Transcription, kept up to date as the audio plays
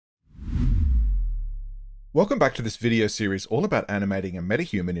Welcome back to this video series all about animating a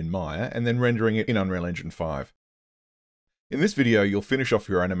metahuman in Maya and then rendering it in Unreal Engine 5. In this video, you'll finish off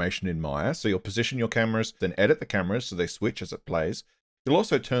your animation in Maya, so you'll position your cameras, then edit the cameras so they switch as it plays. You'll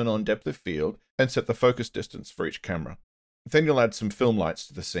also turn on depth of field and set the focus distance for each camera. Then you'll add some film lights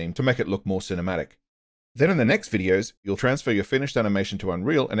to the scene to make it look more cinematic. Then in the next videos, you'll transfer your finished animation to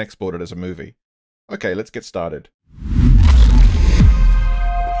Unreal and export it as a movie. Okay, let's get started.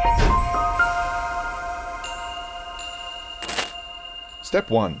 Step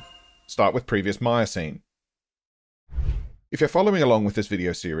 1. Start with previous Maya scene. If you're following along with this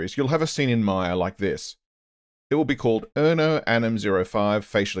video series, you'll have a scene in Maya like this. It will be called Erno Anim 05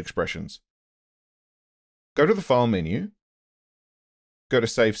 Facial Expressions. Go to the File menu, go to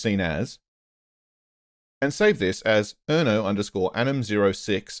Save Scene As, and save this as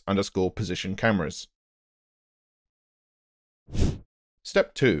Erno_Anim06_Position Cameras.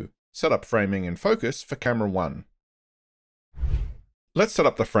 Step 2. Set up framing and focus for camera 1. Let's set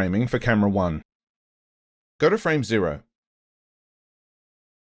up the framing for camera 1. Go to frame 0.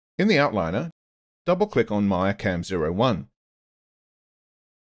 In the outliner, double-click on Maya Cam 01.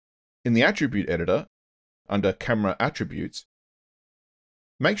 In the attribute editor, under Camera Attributes,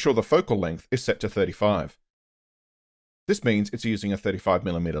 make sure the focal length is set to 35. This means it's using a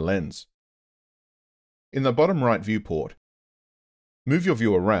 35mm lens. In the bottom right viewport, move your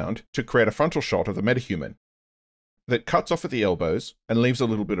view around to create a frontal shot of the metahuman that cuts off at the elbows and leaves a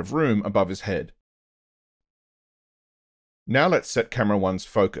little bit of room above his head. Now let's set camera 1's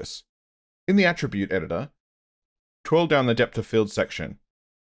focus. In the attribute editor, twirl down the depth of field section.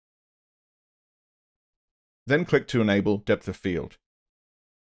 Then click to enable depth of field.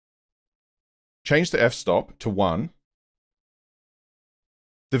 Change the f-stop to 1.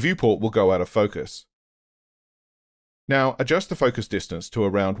 The viewport will go out of focus. Now adjust the focus distance to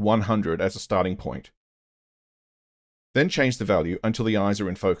around 100 as a starting point. Then change the value until the eyes are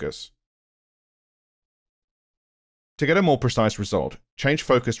in focus. To get a more precise result, change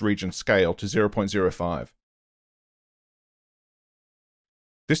focus region scale to 0.05.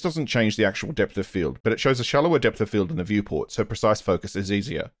 This doesn't change the actual depth of field, but it shows a shallower depth of field in the viewport, so precise focus is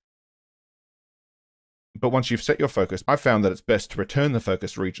easier. But once you've set your focus, I've found that it's best to return the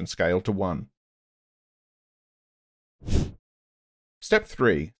focus region scale to 1. Step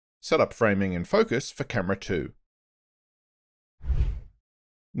 3. Set up framing and focus for camera 2.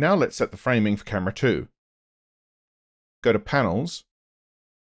 Now let's set the framing for camera 2. Go to Panels,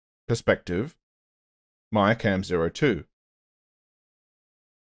 Perspective, Maya Cam 02.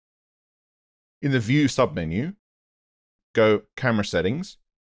 In the View submenu, go Camera Settings,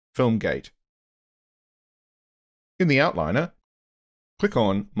 Film Gate. In the outliner, click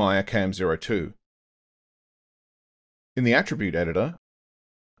on Maya Cam 02. In the Attribute Editor,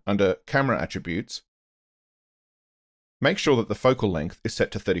 under Camera Attributes, make sure that the focal length is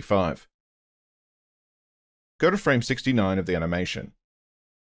set to 35. Go to frame 69 of the animation.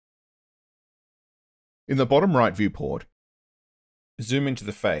 In the bottom right viewport, zoom into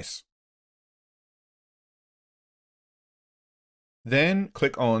the face. Then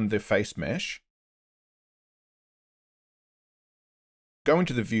click on the face mesh. Go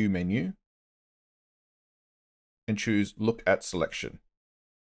into the View menu and choose Look at Selection.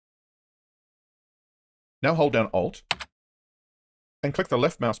 Now hold down Alt and click the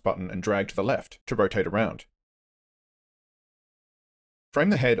left mouse button and drag to the left to rotate around.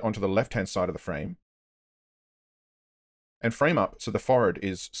 Frame the head onto the left-hand side of the frame and frame up so the forehead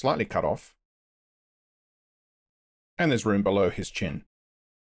is slightly cut off and there's room below his chin.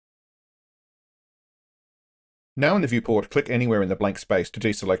 Now in the viewport, click anywhere in the blank space to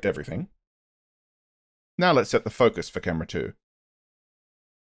deselect everything. Now let's set the focus for camera 2.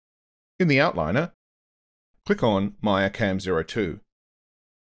 In the outliner, click on Maya Cam 02.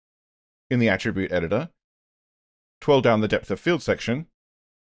 In the Attribute Editor, twirl down the Depth of Field section,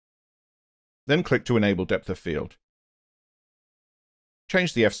 then click to enable Depth of Field.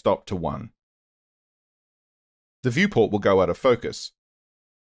 Change the f-stop to 1. The viewport will go out of focus.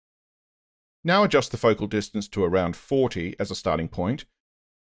 Now adjust the focal distance to around 40 as a starting point,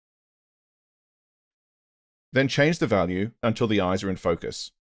 then change the value until the eyes are in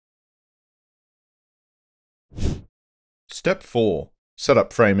focus. Step 4. Set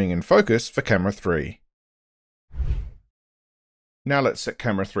up framing and focus for camera 3. Now let's set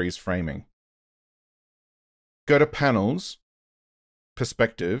camera 3's framing. Go to Panels,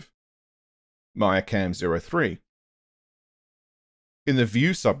 Perspective, Maya Cam 03. In the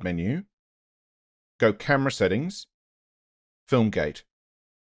View submenu, go Camera Settings, Film Gate.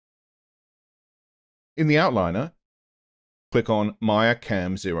 In the outliner, click on Maya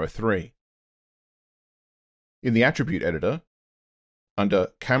Cam 03. In the Attribute Editor, under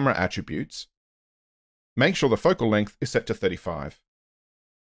Camera Attributes, make sure the focal length is set to 35.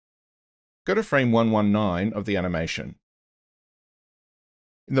 Go to frame 119 of the animation.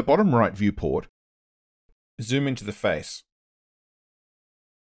 In the bottom right viewport, zoom into the face.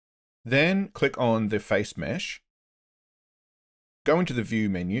 Then click on the face mesh, go into the View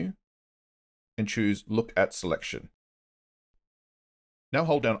menu, and choose Look at Selection. Now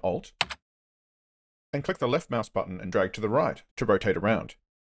hold down Alt, and click the left mouse button and drag to the right to rotate around.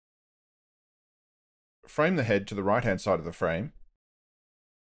 Frame the head to the right-hand side of the frame,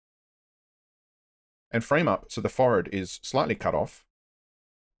 and frame up so the forehead is slightly cut off,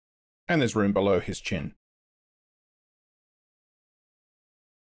 and there's room below his chin.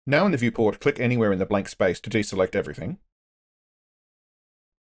 Now in the viewport, click anywhere in the blank space to deselect everything.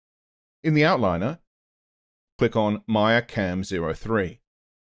 In the outliner, click on Maya Cam 03.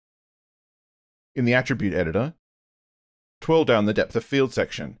 In the Attribute Editor, twirl down the Depth of Field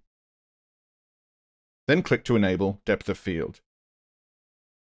section. Then click to enable Depth of Field.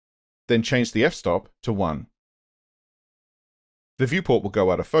 Then change the f-stop to 1. The viewport will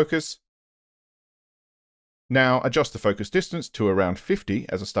go out of focus. Now adjust the focus distance to around 50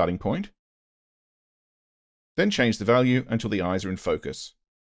 as a starting point. Then change the value until the eyes are in focus.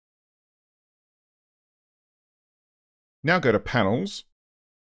 Now go to Panels,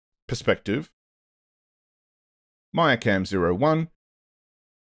 Perspective, Maya Cam 01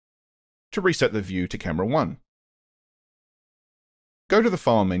 to reset the view to camera 1. Go to the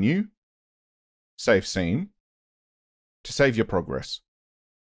File menu, Save Scene, to save your progress.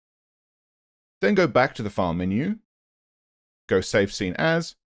 Then go back to the File menu, go Save Scene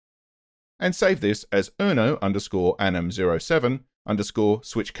As, and save this as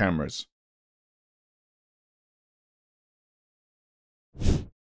Erno_anim07_switch cameras.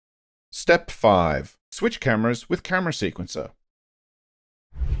 Step 5. Switch cameras with camera sequencer.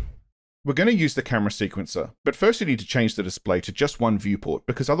 We're going to use the camera sequencer, but first you need to change the display to just one viewport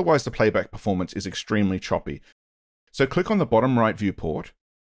because otherwise the playback performance is extremely choppy. So click on the bottom right viewport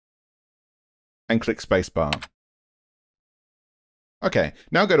and click spacebar. Okay,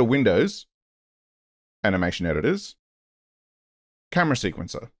 now go to Windows, Animation Editors, Camera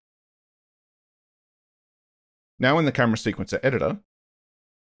Sequencer. Now in the Camera Sequencer Editor,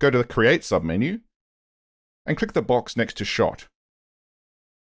 go to the Create submenu and click the box next to Shot.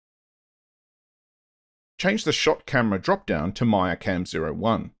 Change the Shot Camera dropdown to Maya Cam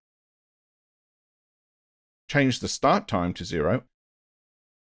 01. Change the start time to 0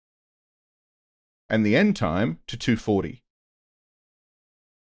 and the end time to 240.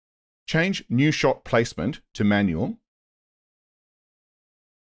 Change New Shot Placement to Manual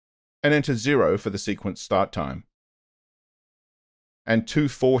and enter 0 for the sequence start time and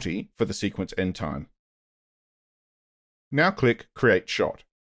 240 for the sequence end time. Now click Create Shot.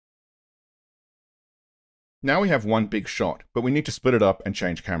 Now we have one big shot, but we need to split it up and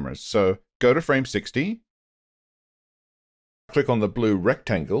change cameras. So go to frame 60, click on the blue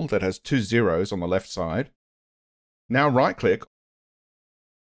rectangle that has 2 zeros on the left side. Now right-click,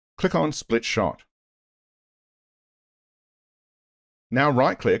 click on Split Shot. Now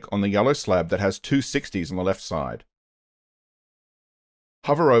right-click on the yellow slab that has 2 60s on the left side.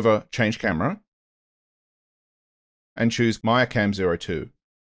 Hover over Change Camera and choose Maya Cam 02.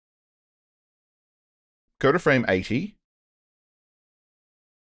 Go to frame 80.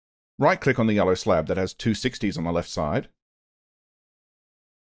 Right-click on the yellow slab that has 2 60s on the left side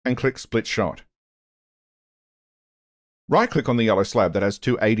and click Split Shot. Right-click on the yellow slab that has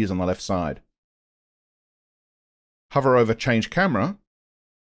 2 80s on the left side. Hover over Change Camera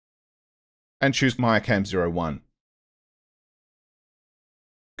and choose Maya Cam 01.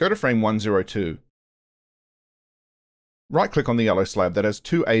 Go to frame 102. Right-click on the yellow slab that has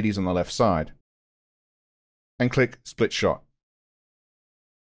 2 80s on the left side and click Split Shot.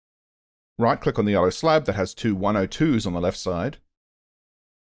 Right-click on the yellow slab that has 2 102s on the left side.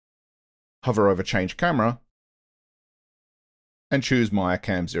 Hover over Change Camera and choose Maya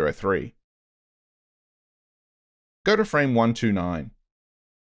Cam 03. Go to frame 129.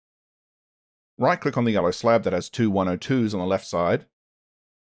 Right-click on the yellow slab that has 2 102s on the left side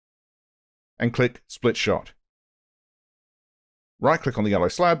and click Split Shot. Right-click on the yellow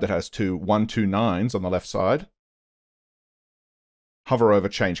slab that has 2 129s on the left side. Hover over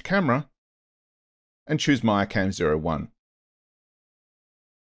Change Camera and choose Maya Cam 01.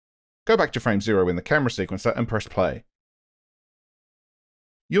 Go back to frame 0 in the camera sequencer and press play.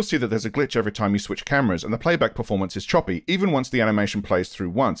 You'll see that there's a glitch every time you switch cameras and the playback performance is choppy even once the animation plays through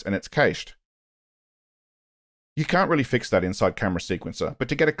once and it's cached. You can't really fix that inside Camera Sequencer, but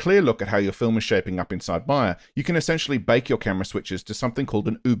to get a clear look at how your film is shaping up inside Maya, you can essentially bake your camera switches to something called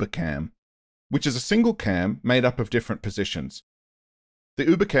an UberCam, which is a single cam made up of different positions. The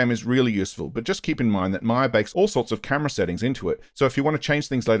UberCam is really useful, but just keep in mind that Maya bakes all sorts of camera settings into it, so if you want to change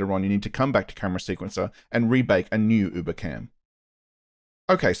things later on, you need to come back to Camera Sequencer and rebake a new UberCam.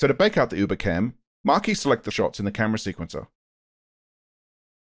 Okay, so to bake out the UberCam, marquee select the shots in the Camera Sequencer.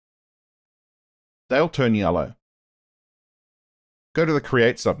 They'll turn yellow. Go to the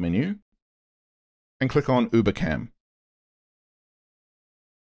Create submenu and click on UberCam.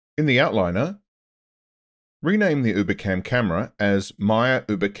 In the outliner, rename the UberCam camera as Maya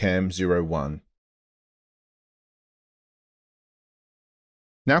UberCam 01.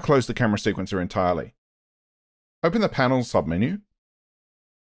 Now close the Camera Sequencer entirely. Open the Panels submenu,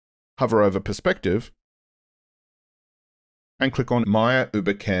 hover over Perspective, and click on Maya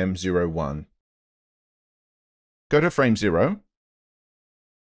UberCam 01. Go to frame 0.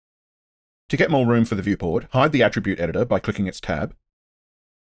 To get more room for the viewport, hide the attribute editor by clicking its tab.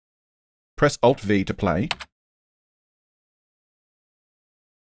 Press Alt-V to play.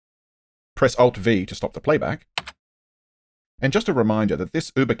 Press Alt-V to stop the playback. And just a reminder that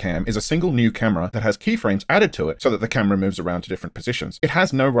this UberCam is a single new camera that has keyframes added to it so that the camera moves around to different positions. It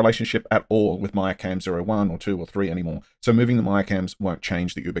has no relationship at all with MayaCam 01 or 2 or 3 anymore, so moving the MayaCams won't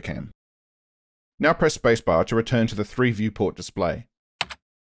change the UberCam. Now press spacebar to return to the 3 viewport display.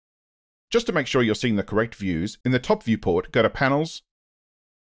 Just to make sure you're seeing the correct views, in the top viewport, go to Panels,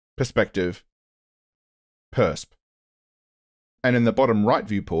 Perspective, Persp. And in the bottom right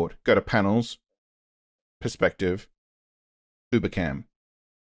viewport, go to Panels, Perspective, UberCam.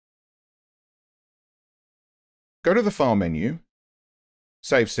 Go to the File menu,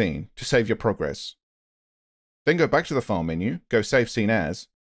 Save Scene, to save your progress. Then go back to the File menu, go Save Scene As,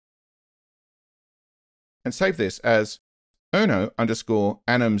 and save this as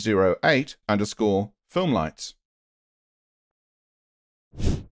Erno_Anim08_FilmLights.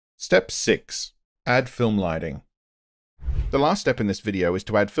 Step 6. Add film lighting. The last step in this video is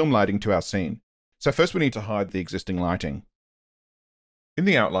to add film lighting to our scene. So first we need to hide the existing lighting. In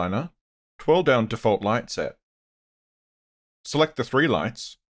the outliner, twirl down Default Light Set. Select the 3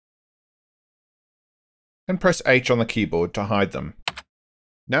 lights and press H on the keyboard to hide them.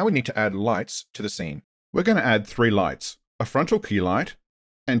 Now we need to add lights to the scene. We're going to add 3 lights, a frontal key light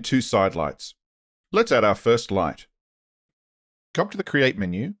and 2 side lights. Let's add our first light. Go up to the Create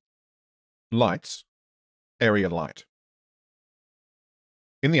menu, Lights, Area Light.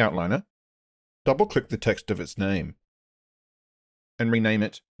 In the outliner, double-click the text of its name and rename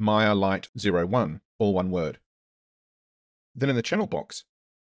it Maya Light 01, all one word. Then in the channel box,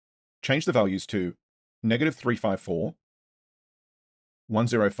 change the values to -354,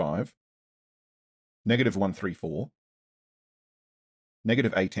 105, -134,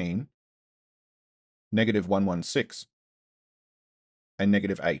 -18, -116, and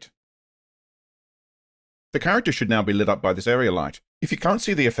 -8. The character should now be lit up by this area light. If you can't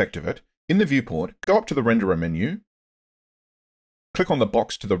see the effect of it, in the viewport, go up to the Renderer menu, click on the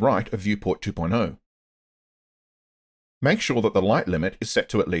box to the right of Viewport 2.0. Make sure that the light limit is set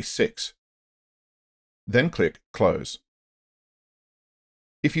to at least 6. Then click Close.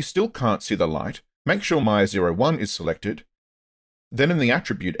 If you still can't see the light, make sure Maya 01 is selected. Then in the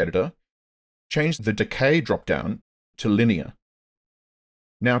Attribute Editor, change the Decay dropdown to Linear.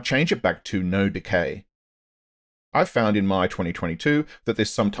 Now change it back to No Decay. I've found in Maya 2022 that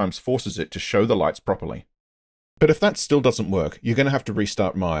this sometimes forces it to show the lights properly. But if that still doesn't work, you're going to have to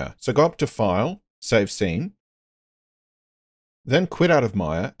restart Maya. So go up to File, Save Scene, then quit out of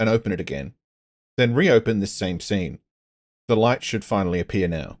Maya and open it again. Then reopen this same scene. The light should finally appear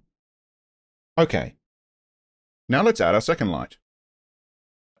now. Okay. Now let's add our second light.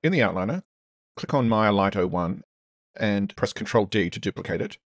 In the outliner, click on Maya Light 01 and press Ctrl-D to duplicate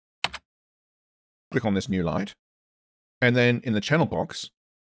it. Click on this new light. And then in the channel box,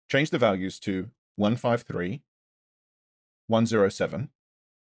 change the values to 153, 107,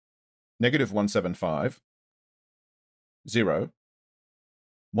 -175, 0,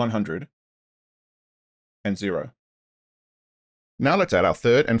 100, and 0. Now let's add our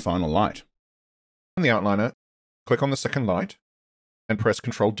third and final light. In the outliner, click on the second light and press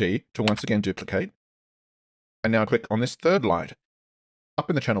Ctrl-D to once again duplicate. And now click on this third light. Up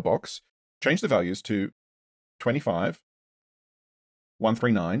in the channel box, change the values to 25,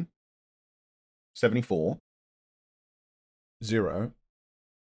 139, 74, 0,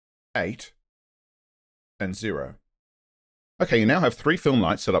 8, and 0. Okay, you now have 3 film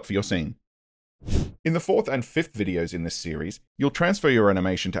lights set up for your scene. In the fourth and fifth videos in this series, you'll transfer your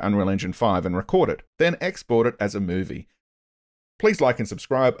animation to Unreal Engine 5 and record it, then export it as a movie. Please like and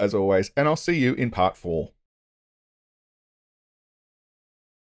subscribe as always, and I'll see you in part 4.